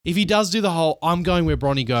If he does do the whole, I'm going where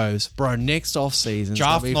Bronny goes, bro, next off-season.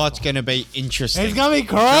 Draft night's going to be interesting. It's going to be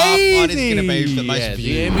crazy. Draft night is going to be the most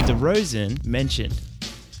viewed. DeRozan mentioned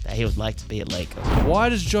that he would like to be a Laker. Why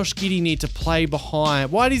does Josh Giddey need to play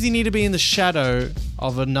behind? Why does he need to be in the shadow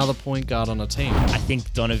of another point guard on a team? I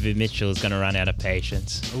think Donovan Mitchell is going to run out of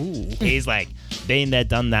patience. Ooh. He's like, been there,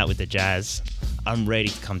 done that with the Jazz. I'm ready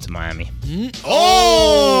to come to Miami.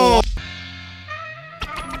 Oh!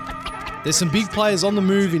 There's some big players on the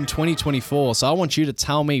move in 2024, so I want you to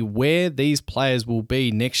tell me where these players will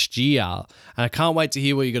be next year. And I can't wait to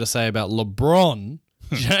hear what you're going to say about LeBron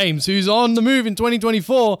James, who's on the move in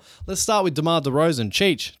 2024. Let's start with DeMar DeRozan.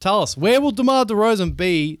 Cheech, tell us, where will DeMar DeRozan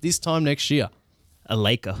be this time next year? A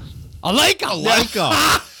Laker. A Laker! Laker.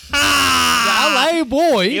 The LA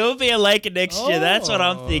boy. He'll be a Laker next year. That's what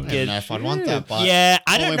I'm I thinking. don't know if I'd want that, but Yeah,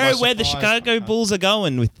 I Call don't me by know where the surprise. Chicago Bulls are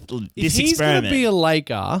going with If this he's going experiment. to be a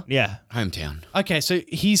Laker, Yeah, hometown. okay, so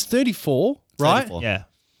he's 34, right? 34. yeah.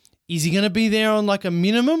 Is he going to be there on like a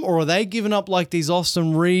minimum, or are they giving up like these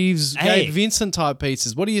Austin Reeves, Hey. Gabe Vincent type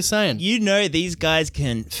pieces? What are you saying? You know these guys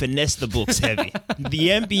can finesse the books heavy. The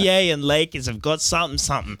NBA and Lakers have got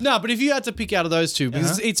something. No, but if you had to pick out of those two,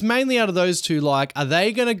 because Uh-huh. it's mainly out of those two, like, are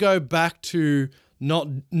they going to go back to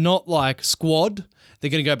not like squad? They're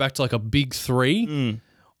going to go back to like a big three,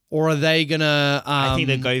 or are they going to? I think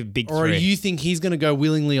they'll go big Or three. you think he's going to go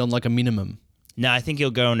willingly on like a minimum? No, I think he'll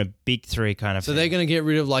go on a big three kind of So thing. they're going to get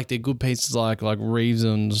rid of like their good pieces like Reeves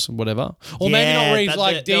and whatever, or maybe not Yeah, Reeves, but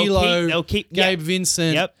like they'll D'Lo, they'll keep Gabe yeah.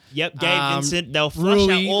 Vincent. Yep. Gabe Vincent. They'll flush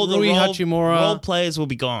Rui- out all the Rui role Hachimura. players will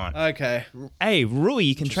be gone. Okay, Hey, Rui,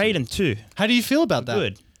 you can trade him too. how do you feel about that?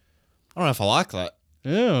 Good. I don't know if I like that.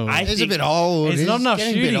 Ew. I He's a think- bit old. It's not enough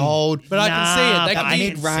getting shooting, a bit old. but I can see it. Nah, They but could I be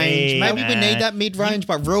can Mid-range. see, Maybe we man. need that mid-range,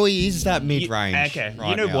 but Rui is that mid-range. Okay. right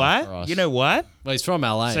You know now for why? us. You know why? Well, he's from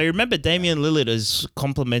LA. So you remember Damian Lillard has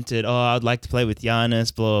complimented, "Oh, I'd like to play with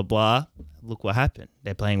Giannis." Blah blah blah. Look what happened.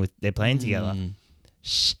 They're playing together.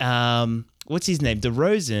 What's his name?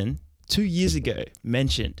 DeRozan 2 years ago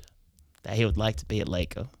mentioned that he would like to be a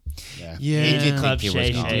Laker. Yeah. He did Club think he was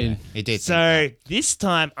Shay going. Shay. He did. So this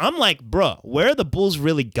time, I'm like, bro, where are the Bulls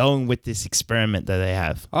really going with this experiment that they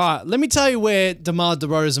have? All right, let me tell you where DeMar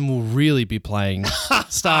DeRozan will really be playing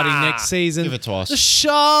starting next season. Give it to us. The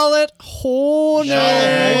Charlotte Hornets.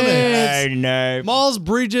 No. Miles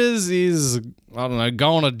Bridges is, I don't know,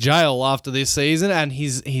 going to jail after this season, and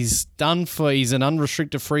he's done for. He's an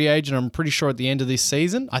unrestricted free agent. I'm pretty sure at the end of this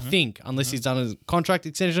season, I think, unless he's done a contract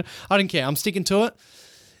extension. I don't care. I'm sticking to it.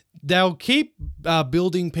 They'll keep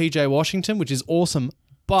building PJ Washington, which is awesome,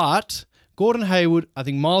 but Gordon Hayward, I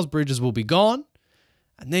think Miles Bridges will be gone.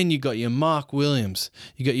 And then you got your Mark Williams,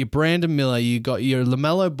 you got your Brandon Miller, you got your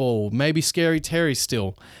LaMelo Ball, maybe Scary Terry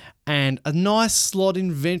still, and a nice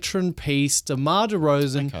slot-in veteran piece, DeMar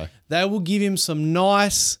DeRozan. Okay. They will give him some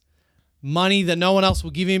nice money that no one else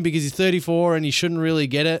will give him because he's 34 and he shouldn't really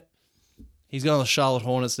get it. He's going to the Charlotte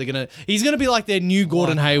Hornets. He's gonna be like their new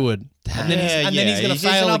Gordon Hayward, and then he's gonna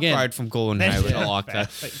fail an again. upgrade from Gordon Hayward. I like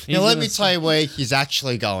that. Now let me tell you where he's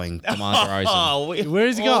actually going, DeMar DeRozan. Oh, Where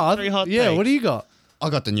is he all going? three hot Yeah, takes. what do you got? I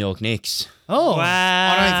got the New York Knicks. Oh, Wow.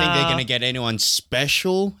 I don't think they're going to get anyone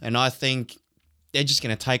special, and I think they're just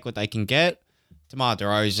going to take what they can get. DeMar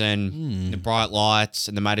DeRozan, the bright lights,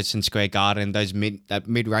 and the Madison Square Garden, that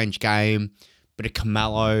mid-range game, bit of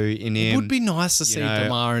Carmelo in him. it would be nice to see know,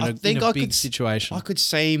 DeMar in I a think I big could- situation. I could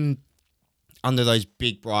see him under those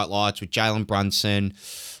big bright lights with Jalen Brunson.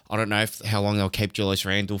 I don't know how long they'll keep Julius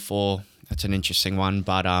Randle for. That's an interesting one,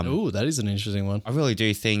 but Ooh, that is an interesting one. I really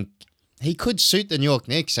do think he could suit the New York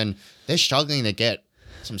Knicks, and they're struggling to get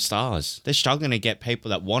some stars. They're struggling to get people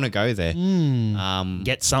that want to go there.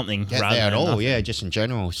 Get something Get rather there at than all, nothing. yeah, just in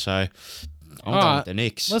general. So I'm going right, with the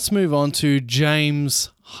Knicks. Let's move on to James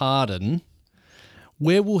Harden.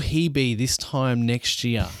 Where will he be this time next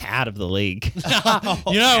year? Out of the league. You know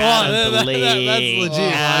Out what? of the league. That's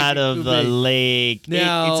legit. Out Like, it of could the be. league.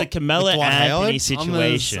 Now, It's a Carmelo with Dwight Anthony Howard?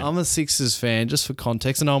 situation. I'm a Sixers fan, just for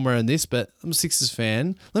context, and I'm wearing this, but I'm a Sixers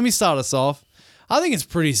fan. Let me start us off. I think it's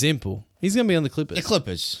pretty simple. He's going to be on the Clippers. The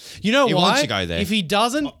Clippers. You know He why? wants to go there. If he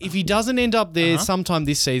doesn't end up there sometime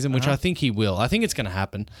this season, which I think he will, I think it's going to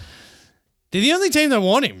happen. They're the only team that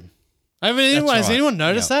want him. Has right. anyone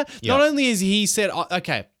noticed Yeah. that? Yeah. Not only has he said,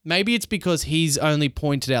 okay, maybe it's because he's only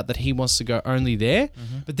pointed out that he wants to go only there,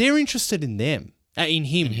 but they're interested in them. In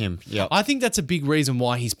him. yeah. I think that's a big reason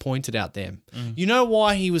why he's pointed out them. You know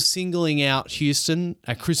why he was singling out Houston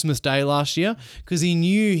at Christmas Day last year? Because he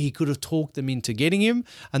knew he could have talked them into getting him,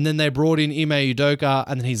 and then they brought in Ime Udoka,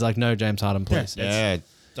 and then he's like, no, James Harden, please. Yeah.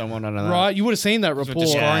 Don't want none of that. Right, you would have seen that With report.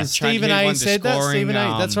 the scoring Stephen he A. won the said that. scoring, Stephen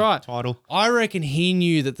A. That's right. Title. I reckon he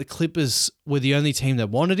knew that the Clippers were the only team that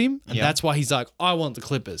wanted him, and Yeah. that's why he's like, I want the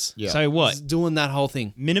Clippers. Yeah. So what? He's doing that whole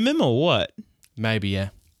thing. Minimum or what? Maybe, yeah.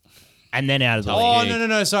 And then out of the Oh, league.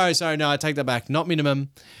 no. Sorry. No, I take that back. Not minimum.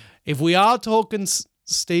 If we are talking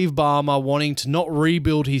Steve Ballmer wanting to not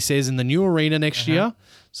rebuild, he says, in the new arena next year,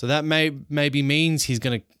 so that maybe means he's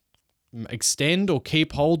going to extend or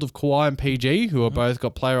keep hold of Kawhi and PG, who are both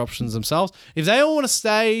got player options themselves. If they all want to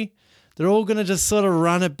stay, they're all going to just sort of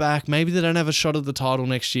run it back. Maybe they don't have a shot at the title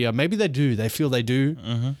next year. Maybe they do. They feel they do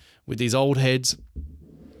with these old heads.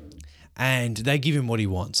 And they give him what he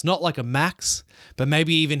wants. Not like a max, but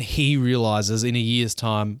maybe even he realizes in a year's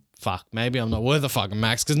time, fuck, maybe I'm not worth a fucking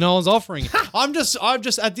max because no one's offering. I'm just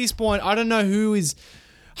at this point, I don't know who is.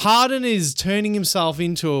 Harden is turning himself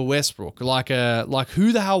into a Westbrook. Like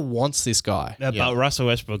who the hell wants this guy? But Russell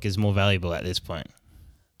Westbrook is more valuable at this point.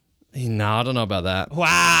 No, I don't know about that.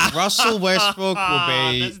 Wow. Russell Westbrook will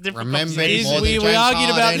That's be different remembered conversation. more than We James argued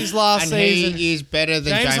about Harden, this last and season. he is better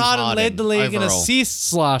than James Harden led the league in overall.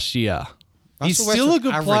 assists last year. He's Russell still a Westbrook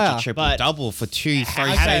good averaged player. a triple But- double for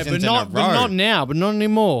 2-3 Okay, seasons but in a row. not now, but not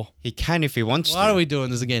anymore. He can if he wants Why to. are we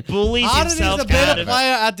doing this again? Bullies Harden is himself a better out of it.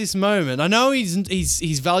 player at this moment. I know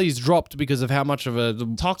his value's dropped because of how much of a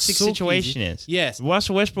Toxic sook situation he is. Yes.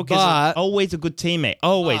 Russell Westbrook But- is always a good teammate.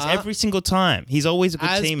 Always. but- Every single time. He's always a good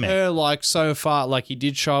As teammate. per like so far, like he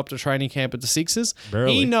did show up to training camp at the Sixers.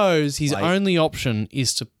 Barely. He knows his Like- only option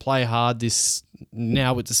is to play hard this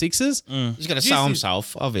now with the Sixers. He's going to Gist sell is-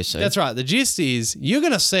 himself, obviously. That's right. The gist is you're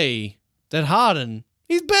gonna see that Harden,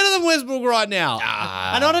 he's better than Westbrook right now.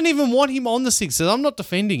 And I don't even want him on the Sixers. I'm not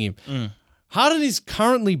defending him. Harden is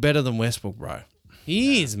currently better than Westbrook, bro.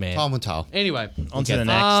 He is, man. Time will tell. Anyway, On to the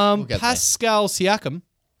next. We'll get there. Pascal Siakam.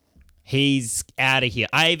 He's out of here.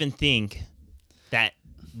 I even think that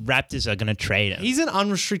Raptors are going to trade him. He's an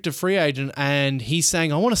unrestricted free agent, and he's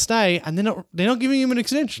saying, "I want to stay," and they're not giving him an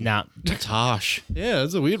extension. Nah. It's harsh. Yeah,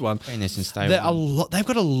 it's a weird one. Bring this and stay They've with him.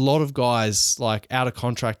 got a lot of guys like out of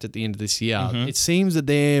contract at the end of this year. Mm-hmm. It seems that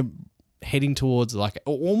they're heading towards like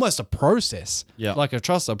almost a process. Yeah. Like a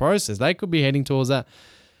trust process. They could be heading towards that.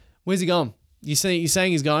 Where's he going? You're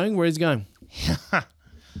saying he's going? Where is he going?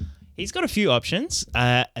 He's got a few options.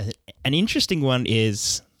 An interesting one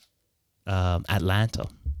is Atlanta.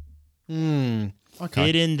 Okay.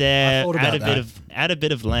 Get in there, I thought about add a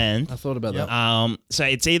bit of land. I thought about that. So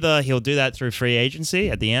it's either he'll do that through free agency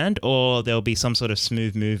at the end, or there'll be some sort of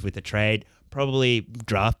smooth move with the trade, probably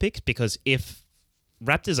draft picks. Because if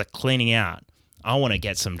Raptors are cleaning out, I want to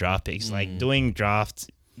get some draft picks. Like doing drafts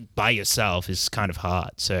by yourself is kind of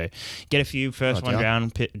hard. So get a few first Right, one yeah.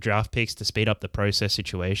 round draft picks to speed up the process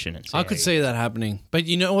situation. And I could see that happening. But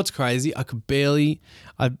you know what's crazy? I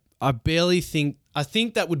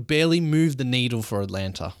think that would barely move the needle for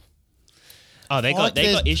Atlanta. Oh, they got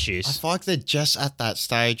issues. I feel like they're just at that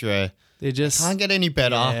stage where They're just can't get any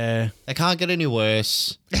better. Yeah. They can't get any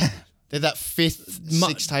worse. They're that fifth,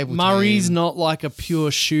 sixth table Murray's team. not like a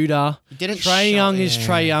pure shooter. didn't Trae show- Young is yeah.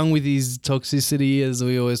 Trae Young with his toxicity, as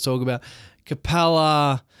we always talk about.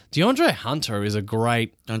 Capella, DeAndre Hunter is a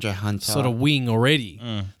great Andre Hunter. sort of wing already.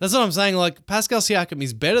 That's what I'm saying. Like Pascal Siakam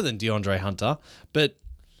is better than DeAndre Hunter, but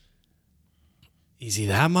is he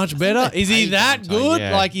that much better? Is he paid that Hunter, good?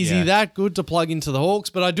 yeah, Like, is he yeah. that good to plug into the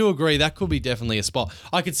Hawks? But I do agree that could be definitely a spot.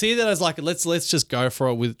 I could see that as like let's just go for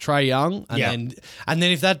it with Trae Young, and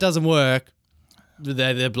then if that doesn't work,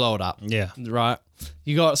 they blow it up. Yeah. Right.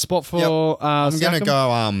 You got a spot for I'm going to Siakam?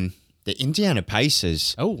 go the Indiana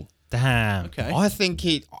Pacers. Oh, Damn. okay. I think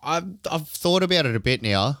I've thought about it a bit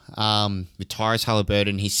now. With Tyrese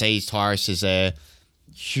Halliburton, he sees Tyrese as a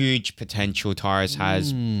huge potential. Tyrese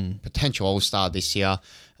has potential All-Star this year.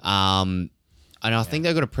 And I think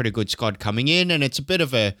they've got a pretty good squad coming in, and it's a bit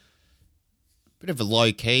of a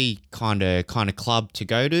low-key kind of club to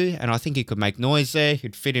go to, and I think he could make noise there.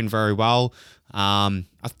 He'd fit in very well. I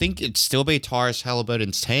think it'd still be Tyrese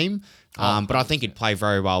Halliburton's team, but I think he'd play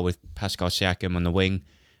very well with Pascal Siakam on the wing.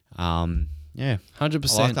 Yeah,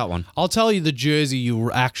 100%. I like that one. I'll tell you the jersey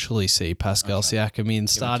you'll actually see Pascal Siakam in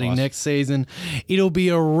starting us. next season. It'll be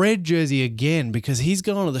a red jersey again because he's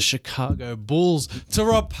going to the Chicago Bulls to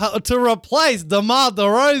replace DeMar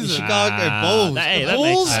DeRozan. Chicago Bulls. Hey, The that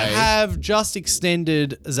makes Bulls sense. have just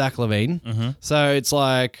extended Zach LaVine. So it's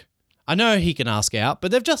like, I know he can ask out,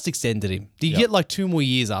 but they've just extended him. Do you get like 2 more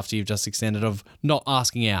years after you've just extended of not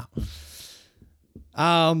asking out?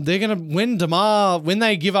 They're gonna when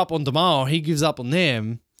they give up on DeMar, he gives up on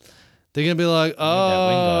them. They're gonna be like,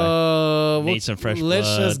 oh, Need some fresh let's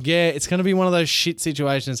blood. just get. It's gonna be one of those shit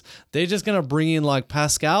situations. They're just gonna bring in like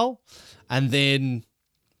Pascal, and then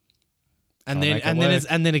And Try then to make it and then work. it's,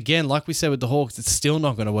 and then again, like we said with the Hawks, it's still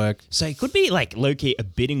not going to work So it could be like low-key a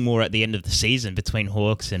bidding war at the end of the season between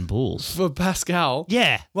Hawks and Bulls. for Pascal.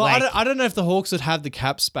 Yeah. Well, like, I don't know if the Hawks would have the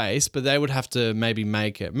cap space, but they would have to maybe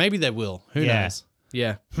make it. Maybe they will. Who Yeah. knows?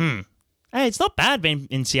 Yeah. hey, it's not bad being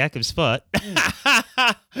in Siakam's spot.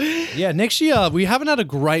 Yeah, next year we haven't had a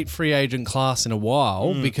great free agent class in a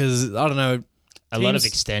while because I don't know. A lot of teams-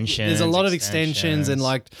 extensions. There's a lot of extensions and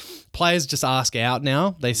like players just ask out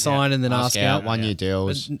now. They sign and then ask, out. 1 year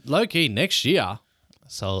deals. Low key next year.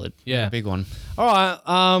 solid. Yeah. Big one. All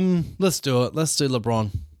right. Let's do it. Let's do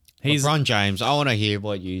LeBron. He's LeBron James. I want to hear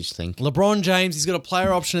what you think. LeBron James. He's got a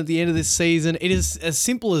player option at the end of this season. It is as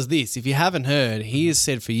simple as this. If you haven't heard, he has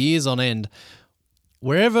said for years on end,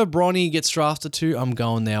 wherever Bronny gets drafted to, I'm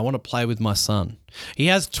going there. I want to play with my son. He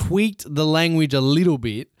has tweaked the language a little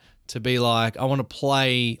bit to be like, I want to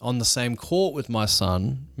play on the same court with my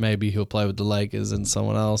son. Maybe he'll play with the Lakers and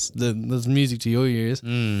someone else. There's music to your ears.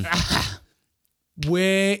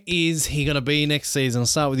 Where is he going to be next season? I'll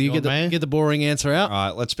start with you. You want me? Get the boring answer out. All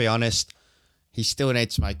right, let's be honest. He still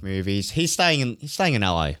needs to make movies. He's staying in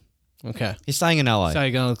LA. Okay. He's staying in LA. So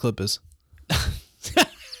you're going to the Clippers.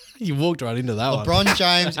 You walked right into that one. LeBron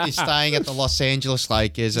James is staying at the Los Angeles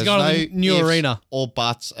Lakers. There's going no to the new ifs arena. or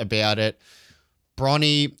buts about it.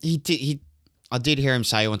 Bronny, I did hear him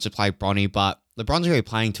say he wants to play Bronny, but LeBron's already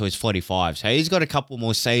playing till he's 45, so he's got a couple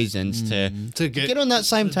more seasons to get on that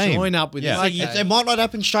same team. join up with Yeah, him. Okay. it might not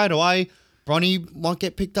happen straight away. Bronny might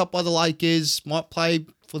get picked up by the Lakers, might play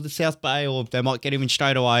for the South Bay, or they might get him in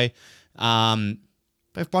straight away.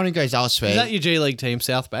 But if Bronny goes elsewhere, Is that your G League team,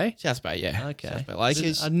 South Bay? South Bay, yeah. Okay. South Bay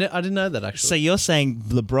Lakers. I didn't know that actually. So you're saying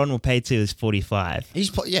LeBron will pay till he's 45?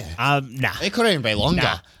 Yeah. Nah. It could even be longer.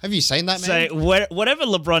 Nah. Have you seen that, man? So whatever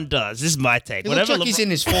LeBron does, this is my take. He looks Whatever like he's in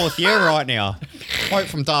his fourth year right now. Quote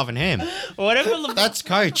from Darvin Ham. whatever LeBron. That's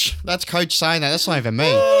coach. That's coach saying that. That's not even me.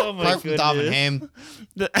 Oh my Quote from Darvin goodness. Ham.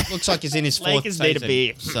 Looks like he's in his fourth Lakers need to season.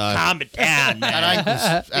 be So calm it down, that man. ankle's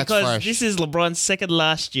that's Because fresh. this is LeBron's second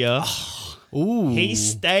last year. Ooh.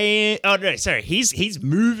 He's staying. Oh no, sorry. He's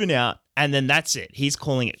moving out, and then that's it. He's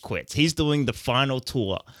calling it quits. He's doing the final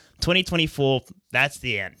tour. 2024. That's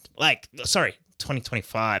the end.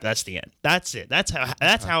 2025. That's the end. That's it. That's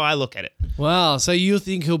how I look at it. Wow. So you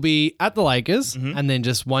think he'll be at the Lakers and then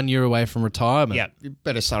just 1 year away from retirement? Yeah. You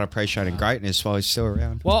better start appreciating greatness while he's still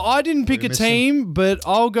around. Well, I didn't pick a missing? team, but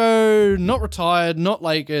I'll go not retired, not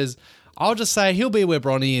Lakers. I'll just say he'll be where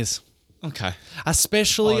Bronny is. Okay.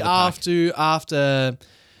 Especially Follow the after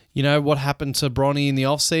you know what happened to Bronny in the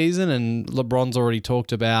offseason, and LeBron's already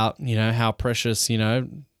talked about, you know, how precious, you know,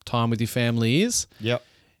 time with your family is. Yep.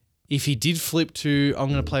 If he did flip to I'm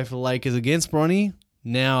going to play for the Lakers against Bronny,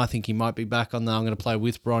 now I think he might be back on the I'm going to play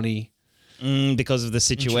with Bronny. Because of the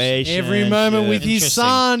situation. Every moment with his Interesting.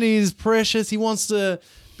 son is precious. He wants to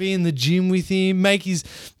be in the gym with him. Make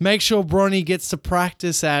sure Bronny gets to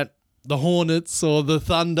practice at the Hornets or the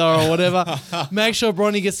Thunder or whatever. Make sure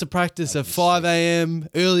Bronny gets to practice at 5 a.m.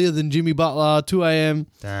 earlier than Jimmy Butler, 2 a.m.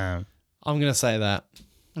 Damn. I'm going to say that.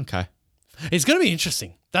 Okay. It's going to be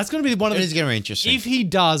interesting. That's going to be one of It the... is going to be interesting. If he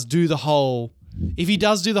does do the whole...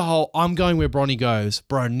 I'm going where Bronny goes,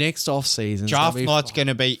 bro, next offseason. Draft night's going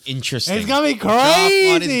to be interesting. It's going to be crazy. Draft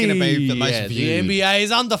night is going to be the most viewed. The NBA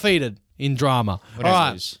is undefeated in drama. Whatever All it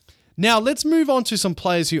right. is. Now let's move on to some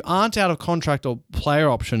players who aren't out of contract or player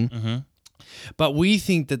option, but we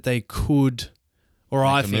think that they could, or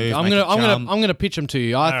I a think move, I'm make gonna a jump. I'm gonna pitch them to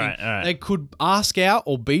you. I think right. they could ask out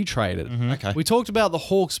or be traded. Okay. We talked about the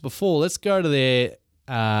Hawks before. Let's go to their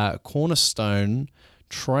cornerstone,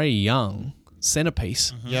 Trey Young,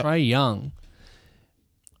 centerpiece. Trey Young.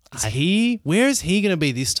 Where is he going to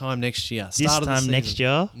be this time next year? This Start of the time season. next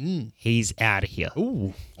year, he's out of here.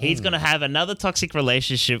 Ooh. He's going to have another toxic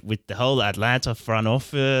relationship with the whole Atlanta front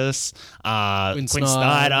office. Quinn Snyder.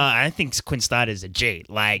 Snyder. I think Quinn Snyder's a G.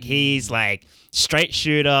 Like, he's like, straight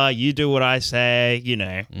shooter. You do what I say, you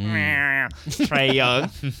know. Trey Young.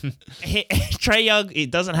 Trey Young, he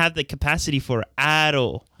doesn't have the capacity for it at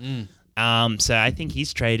all. So I think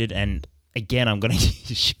he's traded, and again, I'm going to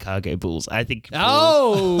use Chicago Bulls. I think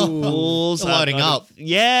Bulls They're loading up.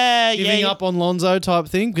 Yeah, Giving yeah. up on Lonzo type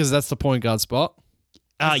thing because that's the point guard spot.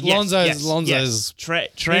 Yes. Lonzo's. Who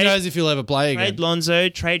Who knows if he'll ever play again? Trade Lonzo,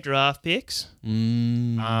 trade draft picks.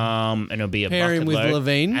 And it'll be a Pair him bucket with load.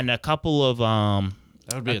 Levine. And a couple of That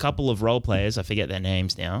would be a couple of role players. I forget their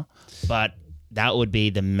names now, but that would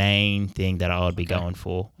be the main thing that I would be going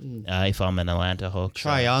for if I'm an Atlanta Hawks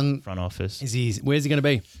Trae Young. front office. Where's he going to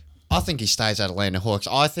be? I think he stays at Atlanta Hawks.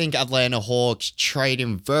 I think Atlanta Hawks trade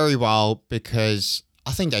him very well because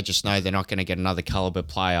I think they just know they're not going to get another caliber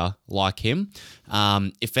player like him.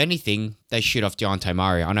 If anything, they shoot off Deontay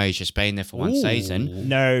Murray. I know he's just been there for one season.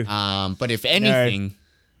 No. But if anything,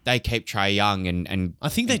 they keep Trae Young and I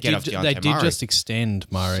think they get off did. Deontay They did Murray. just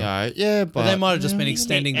extend Murray, So yeah, but they might have just been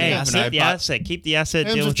extending the asset. Keep the asset. Keep the asset.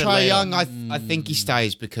 in Deal terms of with it Trae later. Young, I think he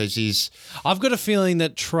stays because he's I've got a feeling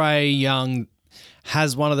that Trae Young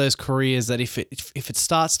has one of those careers that if it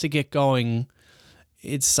starts to get going,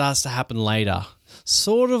 it starts to happen later.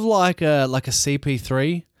 Sort of like a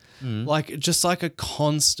CP3, like just like a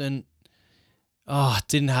constant. Oh, it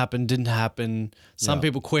didn't happen. Some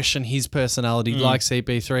people question his personality like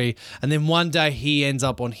CP3. And then one day he ends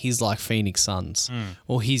up on his like Phoenix Suns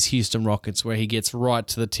or his Houston Rockets where he gets right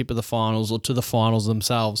to the tip of the finals or to the finals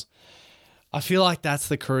themselves. I feel like that's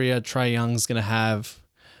the career Trae Young's going to have.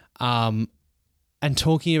 And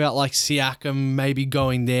talking about like Siakam maybe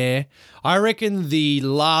going there, I reckon the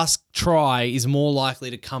last try is more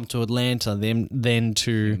likely to come to Atlanta than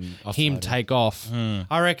to him take off.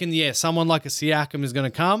 I reckon, someone like a Siakam is going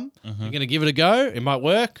to come. You're going to give it a go. It might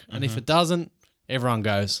work. And if it doesn't, everyone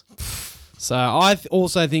goes. So I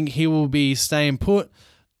also think he will be staying put.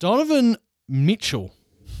 Donovan Mitchell,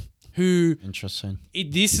 who interesting.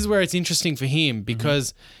 this is where it's interesting for him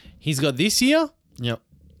because he's got this year. Yep.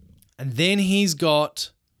 And then he's got,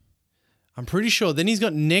 I'm pretty sure, then he's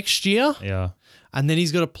got next year. Yeah. And then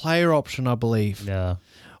he's got a player option, I believe. Yeah.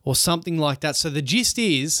 Or something like that. So the gist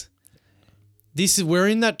is, we're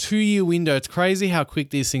in that 2-year window. It's crazy how quick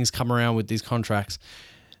these things come around with these contracts.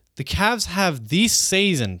 The Cavs have this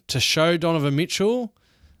season to show Donovan Mitchell,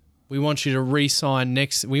 we want you to re-sign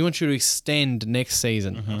we want you to extend next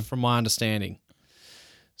season, from my understanding.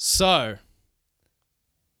 So,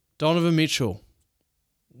 Donovan Mitchell,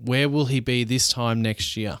 where will he be this time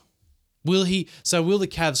next year? Will the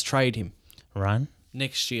Cavs trade him Ryan,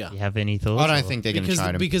 next year? you have any thoughts? I don't think they're going to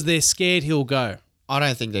trade him. Because they're scared he'll go. I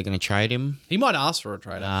don't think they're going to trade him. He might ask for a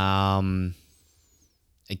trade.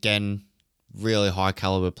 Again, really high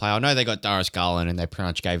caliber player. I know they got Darius Garland and they pretty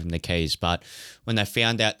much gave him the keys, but when they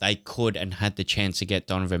found out they could and had the chance to get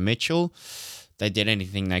Donovan Mitchell, they did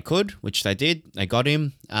anything they could, which they did. They got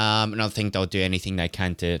him, and I think they'll do anything they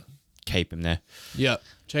can to keep him there. Yeah.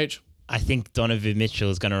 Cheech. I think Donovan Mitchell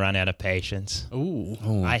is going to run out of patience. Ooh.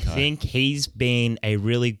 I think he's been a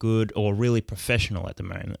really good or really professional at the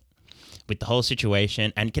moment with the whole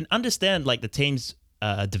situation and can understand like the team's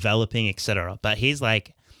developing, etc. But he's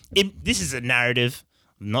like, this is a narrative.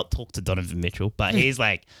 Not talk to Donovan Mitchell, but he's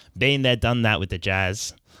like, been there, done that with the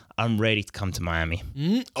Jazz. I'm ready to come to Miami.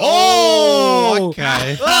 Oh,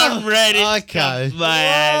 okay. I'm ready to come to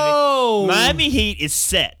Miami. Whoa. Miami Heat is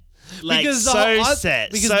set. Like, Because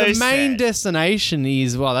set. Because so the main set. destination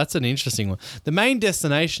is, well, that's an interesting one. The main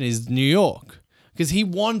destination is New York. Because he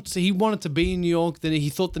wanted to be in New York. Then he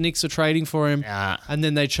thought the Knicks were trading for him. Yeah. And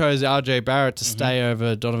then they chose RJ Barrett to stay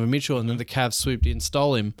over Donovan Mitchell. And then the Cavs swooped in and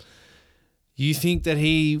stole him. You think that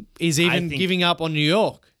he is even giving up on New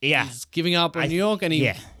York? Yeah. He's giving up on New York. And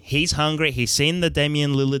Yeah. He's hungry. He's seen the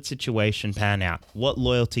Damian Lillard situation pan out. What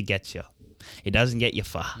loyalty gets you? It doesn't get you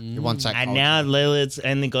far. He wants that And culture. now Lillard's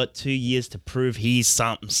only got 2 years to prove he's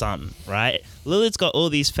something, right? Lillard's got all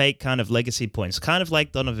these fake kind of legacy points, kind of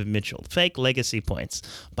like Donovan Mitchell, fake legacy points.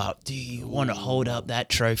 But do you want to hold up that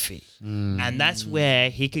trophy? And that's where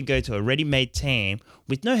he could go to a ready-made team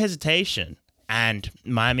with no hesitation. And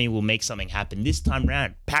Miami will make something happen this time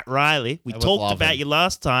round. Pat Riley, we would talked love about him. you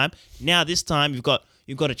last time. Now this time you've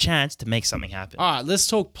got a chance to make something happen. All right, let's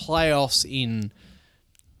talk playoffs in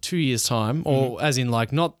 2 years' time, or as in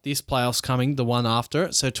like not this playoffs coming, the one after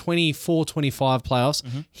it. So 24-25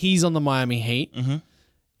 playoffs. He's on the Miami Heat.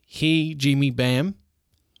 Jimmy Bam,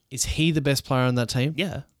 is he the best player on that team?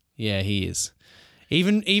 Yeah. Yeah, he is.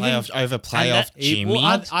 Even Over playoff Jimmy.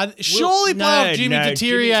 surely playoff Jimmy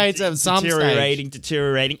deteriorates at some stage.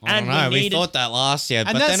 Deteriorating. I don't know. We thought that last year,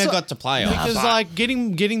 but that's then it what- got to playoffs. Because like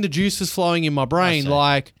getting the juices flowing in my brain, see.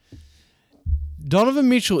 like Donovan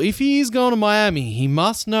Mitchell, if he is going to Miami, he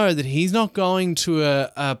must know that he's not going to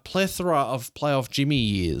a plethora of playoff Jimmy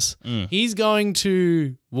years. He's going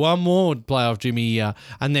to one more playoff Jimmy year,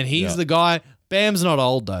 and then he's the guy. Bam's not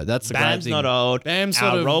old though. That's the great Bam's thing. not old. Bam's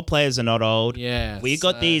Our sort of role players are not old. Yeah, We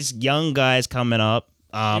got so- these young guys coming up.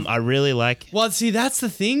 I really like. Well, see, that's the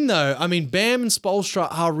thing, though. I mean, Bam and Spoelstra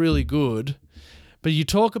are really good, but you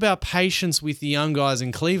talk about patience with the young guys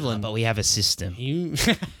in Cleveland. But we have a system. You,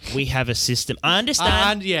 We have a system. I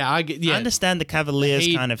understand. I understand the Cavaliers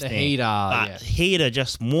The Heat- kind of the thing. Heat are, but yeah. Heat are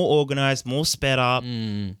just more organized, more sped up,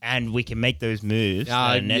 and we can make those moves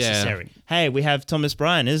that are necessary. Hey, we have Thomas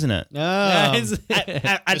Bryant, isn't it? Yeah. A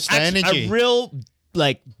Just the energy. real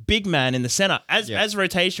like big man in the center Yeah. as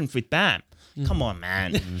rotation with Bam. Come on,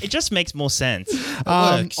 man. It just makes more sense.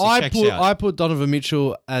 works. It checks out. I put Donovan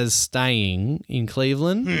Mitchell as staying in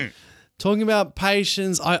Cleveland. Talking about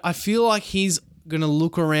patience, I feel like he's gonna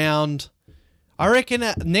look around. I reckon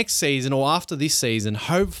next season or after this season,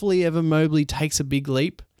 hopefully Evan Mobley takes a big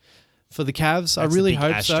leap for the Cavs. I really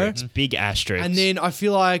hope so. Big asterisk. And then I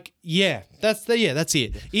feel like, that's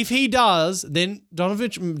it. If he does, then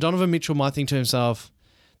Donovan Mitchell might think to himself,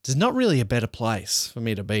 there's not really a better place for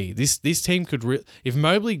me to be. This team could, if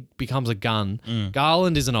Mobley becomes a gun,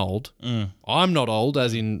 Garland isn't old. I'm not old,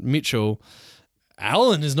 as in Mitchell.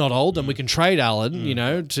 Allen is not old, and we can trade Allen,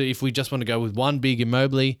 if we just want to go with one big in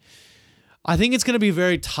Mobley. I think it's going to be a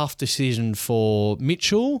very tough decision for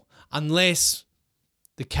Mitchell unless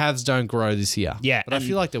the Cavs don't grow this year. Yeah, But I and-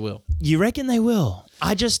 feel like they will. you reckon they will?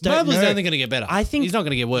 I just don't Mobley's know. only going to get better. I think- he's not going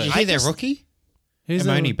to get worse. You see their rookie? Who's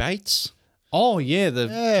Emoni the- Bates. Oh, yeah, the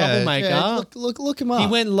troublemaker. Yeah, look him up. He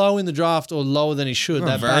went low in the draft or lower than he should.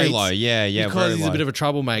 That very Bates, low. Yeah, because very he's low. a bit of a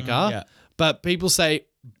troublemaker. Yeah. But people say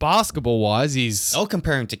basketball-wise, he's... I'll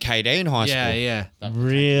compare him to KD in high school. Yeah.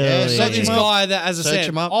 Really? Yeah, So search this him up. guy that, as I Search said,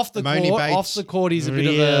 him up. off the Emoni court, Bates. he's a bit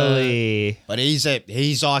of a... Really? But he's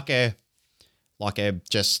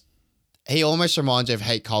he almost reminds me of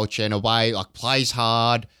hate culture in a way, like plays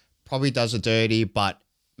hard, probably does it dirty, but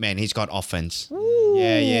man, he's got offense.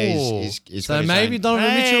 Yeah, he's So got his maybe own-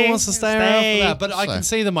 Donovan Mitchell Hey, wants to stay around for that. But I So- can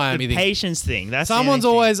see the Miami The thing. patience thing. That's the Someone's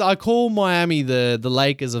only thing. always, I call Miami the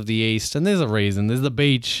Lakers of the East, and there's a reason. There's the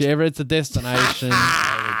beach. It's a destination.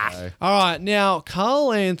 All right, now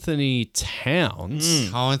Karl Anthony Towns,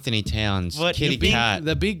 Karl Anthony Towns, What, kitty the big- cat.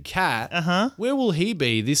 the big cat. Uh-huh. Where will he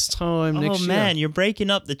be this time Oh next man, year? you're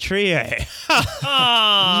breaking up the trio.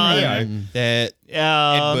 The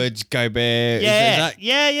Edwards, Gobert. Yeah,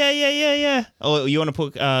 yeah. Oh, you want to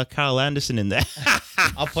put Carl Anderson in there?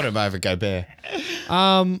 I'll put him over Gobert.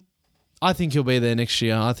 I think he'll be there next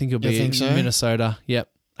year. I think he'll be think in so? Minnesota. Yep.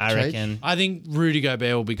 I reckon. I think Rudy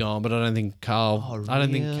Gobert will be gone, but I don't think Carl. Oh, I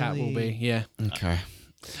don't think Cat will really? be. Yeah. Okay.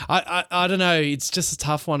 I don't know. It's just a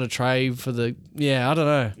tough one to trade for the. Yeah, I don't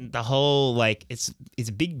know. The whole it's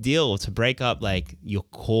a big deal to break up your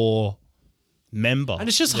core member. And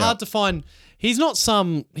it's just hard to find. He's not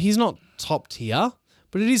top tier,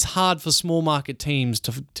 but it is hard for small market teams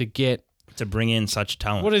to get. to bring in such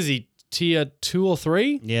talent. What is he? Tier 2 or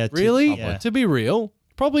 3? Yeah, really? yeah. To be real,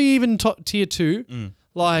 probably even tier 2.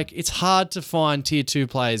 It's hard to find tier 2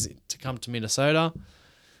 players to come to Minnesota.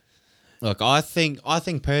 Look, I think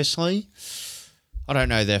personally, I don't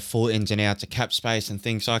know their full ins and outs of cap space and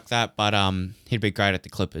things like that, but he'd be great at the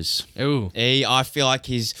Clippers. Ooh. I feel like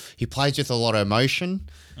he plays with a lot of emotion.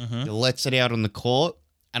 He lets it out on the court,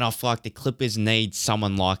 and I feel like the Clippers need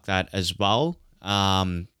someone like that as well.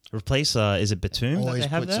 Replace is it Batum that Always they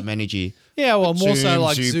have put there? some energy. Yeah, well, more so Batum,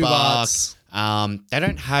 like Zubats. They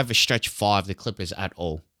don't have a stretch five, the Clippers, at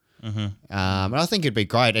all. And I think it'd be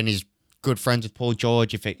great, and he's good friends with Paul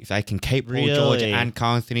George. If they can keep Paul George Really? and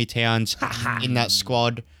Karl Anthony Towns in that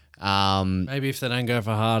squad, Maybe if they don't go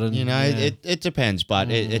for Harden. it depends.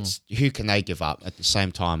 But it's who can they give up at the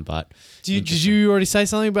same time? But Did you already say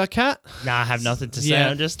something about Cat? Nah, I have nothing to say. Yeah.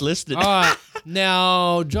 I'm just listening. All right.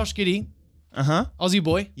 Now, Josh Giddey, Uh-huh. Aussie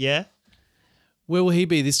boy, Yeah. where will he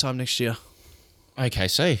be this time next year?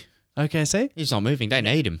 OKC, Okay, see? he's not moving. They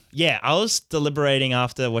need him. Yeah, I was deliberating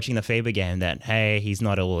after watching the FIBA game that, hey, he's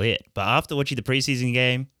not all it. But after watching the preseason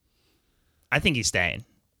game, I think he's staying.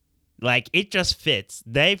 It just fits.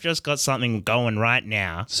 They've just got something going right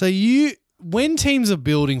now. So when teams are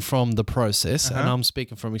building from the process, and I'm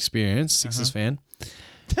speaking from experience, Sixers fan,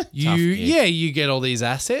 you get all these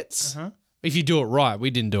assets. If you do it right, we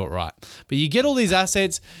didn't do it right, but you get all these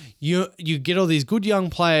assets, you get all these good young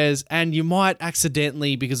players, and you might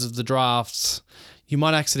accidentally, because of the drafts, you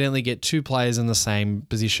might accidentally get two players in the same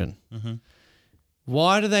position.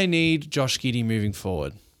 Why do they need Josh Giddey moving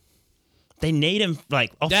forward? They need him,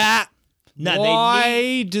 off. No,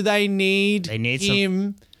 Why do they need They need some-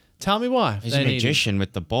 him? Tell me why. He's they a need him. magician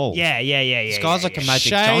with the ball. Yeah. This guy's like a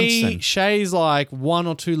Magic Shea, Johnson. Shay's like 1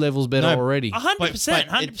 or 2 levels better No, already. 100%,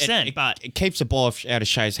 100%. It, But it keeps the ball out of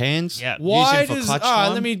Shea's hands. Yeah. Why Use him for does? clutch All right,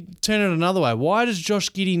 time. let me turn it another way. Why does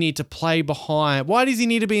Josh Giddey need to play behind? Why does he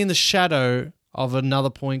need to be in the shadow of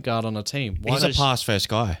another point guard on a team? Why He's a does- pass first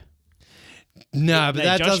guy. no, but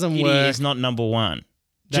that Josh doesn't Giddey work. is not number one.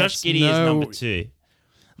 That's Josh Giddey is number two.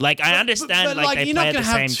 I understand, But, they you're play not at the gonna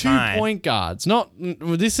have same two time. point guards.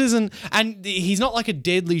 This isn't, and he's not like a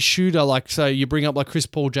deadly shooter. So you bring up like Chris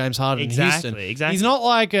Paul, James Harden, in Houston. Exactly. He's not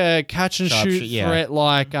like a catch and Sharp shoot shoot, yeah. threat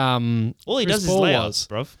like All he Chris does is Paul layups, was.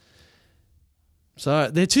 bruv. So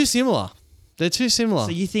they're too similar. They're too similar.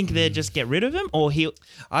 So you think they'll just get rid of him, or he'll?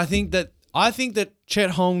 I think that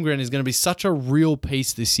Chet Holmgren is going to be such a real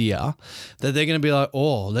piece this year that they're going to be like,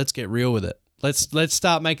 oh, let's get real with it. Let's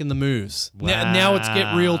start making the moves. Now it's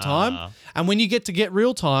get real time. And when you get to get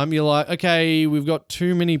real time, you're like, okay, we've got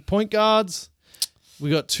too many point guards. We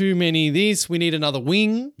got too many of these. We need another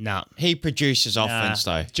wing. No. He produces offense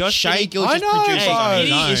though. Josh Shea Giddey- Gilgeous I know, produces bro. on his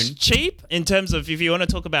Giddey is own. cheap in terms of if you want to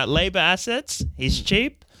talk about labor assets. He's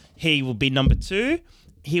cheap. He will be number 2.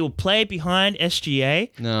 He will play behind SGA.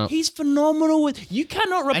 No. He's phenomenal with. You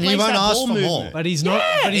cannot replace he won't that ask ball for movement. more. But he's not.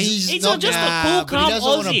 Yeah, But he's not just a cool, but he calm doesn't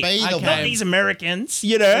wanna Aussie. be the Not one. these Americans,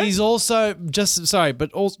 you know. He's also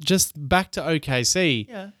but also just back to OKC.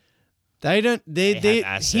 Yeah. They don't. have They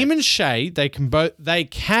assets. him and Shea. They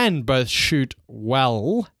can both shoot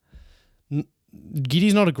well.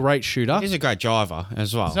 Giddy's not a great shooter. He's a great driver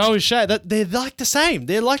as well. So is Shea. They're like the same.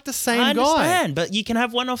 They're like the same I guy. understand, but you can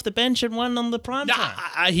have one off the bench and one on the prime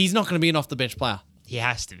time. He's not going to be an off the bench player. He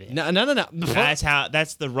has to be. No.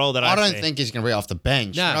 That's the role that I I don't see. think he's going to be off the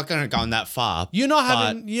bench. No. We're not going to go that far. You're not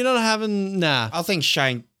but having. Nah. I think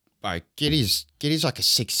Shane, Giddy's like a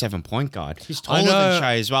 6-7 point guard. He's I taller know. than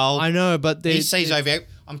Shea as well. I know, but He sees over.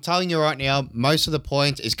 I'm telling you right now, most of the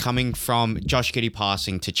points is coming from Josh Giddey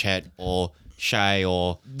passing to Chet or Shea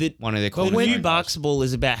or one of their The corner new guys. basketball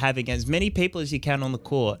is about having as many people as you can on the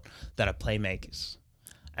court that are playmakers,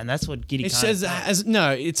 and that's what Giddey. It says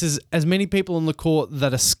it's as many people on the court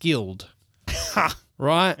that are skilled,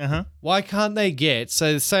 right? Why can't they get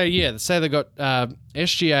say they got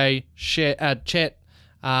SGA, Chet,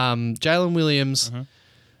 Jalen Williams.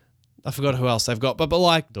 I forgot who else they've got, but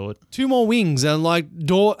like Dort. 2 more wings and like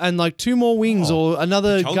Dort and like 2 more wings or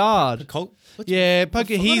another guard. Yeah,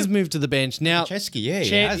 Poker. He's moved to the bench now. Chesky, yeah,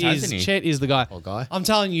 he has, hasn't he? Chet is the guy. Poor guy. I'm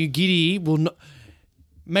telling you, Giddey will not.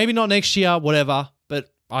 Maybe not next year, whatever,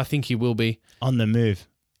 but I think he will be On the move.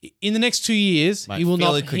 in the next 2 years. Mate, he will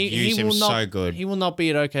Philly not. could use him will not, so good. He will not be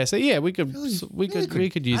at OKC. Yeah, we could use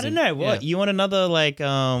I don't him. know what Yeah. you want another like We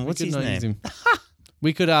what's could his not use name? him.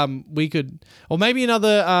 we could, or maybe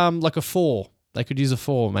another like a 4. They could use a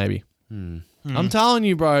 4 maybe. I'm telling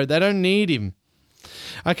you, bro, they don't need him.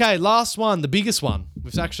 Okay, last one, the biggest one.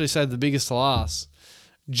 We've actually said the biggest to last.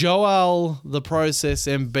 Joel, the Process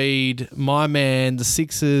Embiid, my man, the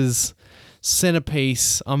Sixers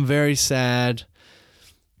centerpiece. I'm very sad.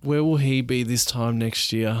 Where will he be this time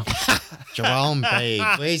next year? Joel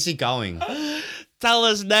Embiid. Where's he going? Tell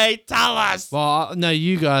us, Nate. Tell us. Well, no,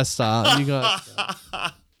 you guys start. You guys.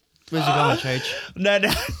 Where's he going, Cheech?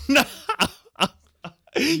 No.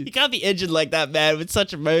 You can't be injured like that, man, with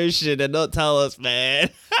such emotion and not tell us, man.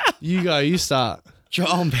 You go. You start.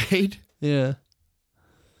 Joel Embiid. Yeah.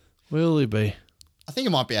 Where will he be? I think it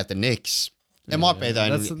might be at the Knicks. It might be the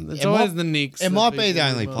only. It's always the Knicks. It might be the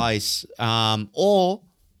only place. Or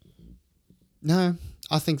no,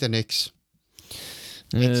 I think the Knicks.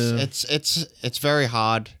 It's very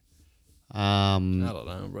hard. I don't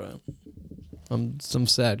know, bro. I'm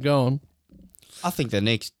sad. Go on. I think the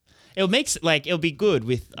Knicks. It'll be good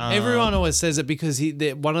with Everyone always says it because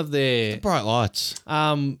one of their Bright lights.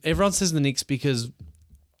 everyone says the Knicks because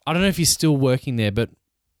I don't know if he's still working there, but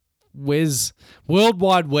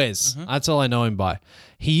Worldwide Wes. That's all I know him by.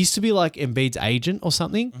 He used to be like Embiid's agent or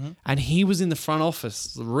something, and he was in the front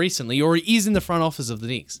office recently, or he is in the front office of the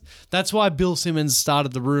Knicks. That's why Bill Simmons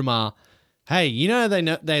started the rumor. Hey,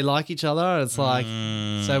 they like each other. It's like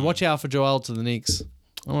so. Watch out for Joel to the Knicks.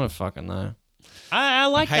 I don't fucking know. I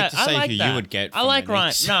like I hate that. to say I like who you that. would get I from like the Ryan.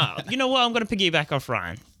 Knicks. No, you know what? I'm going to piggyback off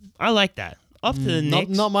Ryan. I like that. Off to the Knicks.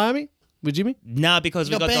 Not Miami with Jimmy. No, because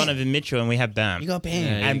we You got got Bam. Donovan Mitchell and we have Bam. You got Bam.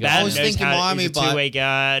 Yeah, And you got Bam I was knows thinking how Miami, he's a but two-way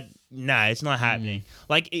guard. No, it's not happening.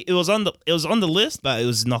 Like it was on the list, but it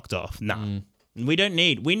was knocked off. No, we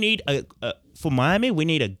need a for Miami. We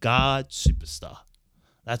need a guard superstar.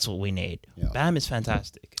 That's what we need. Bam is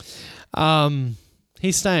fantastic.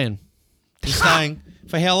 He's staying. he's staying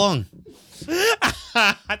for how long?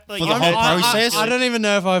 I thought For the whole process? I don't even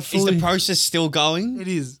know if I Is fully. the process still going? It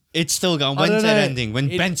is. It's still going. I When's don't that know. ending? When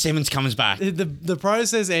Ben Simmons comes back? The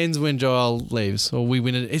process ends when Joel leaves, or we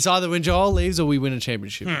win it. It's either when Joel leaves or we win a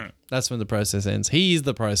championship. That's when the process ends. He is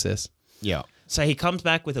the process. Yeah. So he comes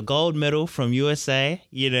back with a gold medal from USA,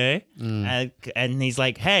 and he's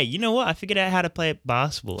like, "Hey, you know what? I figured out how to play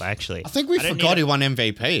basketball. Actually, I think we don't forgot need he won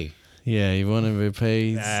MVP. Yeah, he won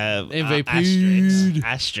MVP. MVP.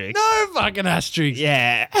 Asterisk. No fucking asterisk.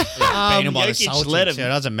 Yeah. Beaten by the Jokic led Celtics. him. So it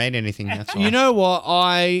doesn't mean anything. That's why. You know what?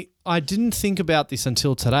 I didn't think about this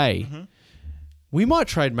until today. We might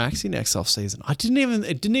trade Maxi next offseason. It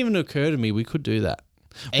didn't even occur to me we could do that.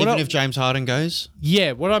 Even if James Harden goes?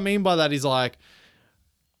 Yeah, what I mean by that is like,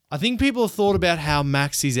 I think people have thought about how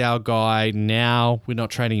Maxi's our guy now. We're not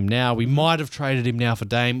trading him now. We might have traded him now for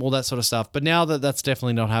Dame, all that sort of stuff. But now that that's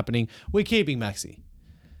definitely not happening, we're keeping Maxi.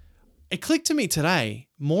 It clicked to me today.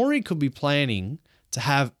 Morey could be planning to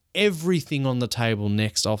have everything on the table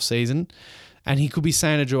next offseason, and he could be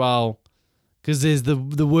saying to Joel, because there's the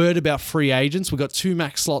word about free agents. We've got 2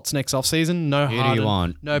 max slots next offseason. No Who do you Harden,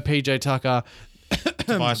 want? no PJ Tucker.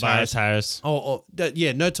 Tobias Harris. No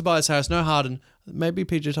Tobias Harris, no Harden. Maybe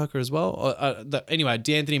PJ Tucker as well. Anyway,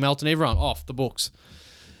 D'Anthony Melton, everyone off the books.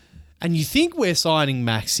 And you think we're signing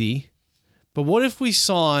Maxi, but what if we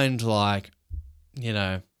signed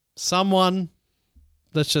someone,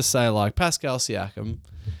 let's just say like Pascal Siakam,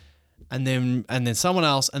 and then someone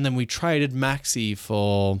else, and then we traded Maxi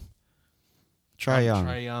for Trae Young.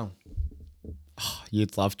 Trae Young.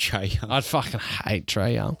 You'd love Trae Young. I'd fucking hate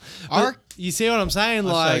Trae Young. I But you see what I'm saying? I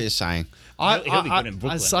see what you're saying. He'll be good in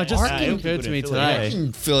Brooklyn. I just Yeah, it he'll be occurred good to in me Philly, today. I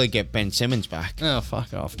can Philly get Ben Simmons back. Oh,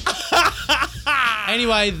 fuck off.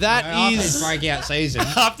 Anyway, that is breakout season.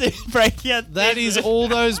 After breaking out, that is all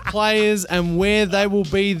those players and where they will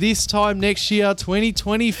be this time next year,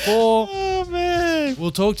 2024. Oh man! We'll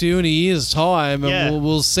talk to you in a year's time, and Yeah.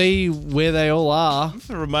 we'll see where they all are.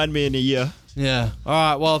 Remind me in a year. Yeah. All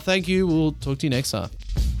right. Well, thank you. We'll talk to you next time.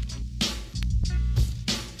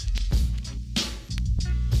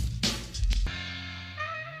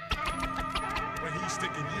 When he's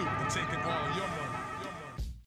sticking you and taking all your money.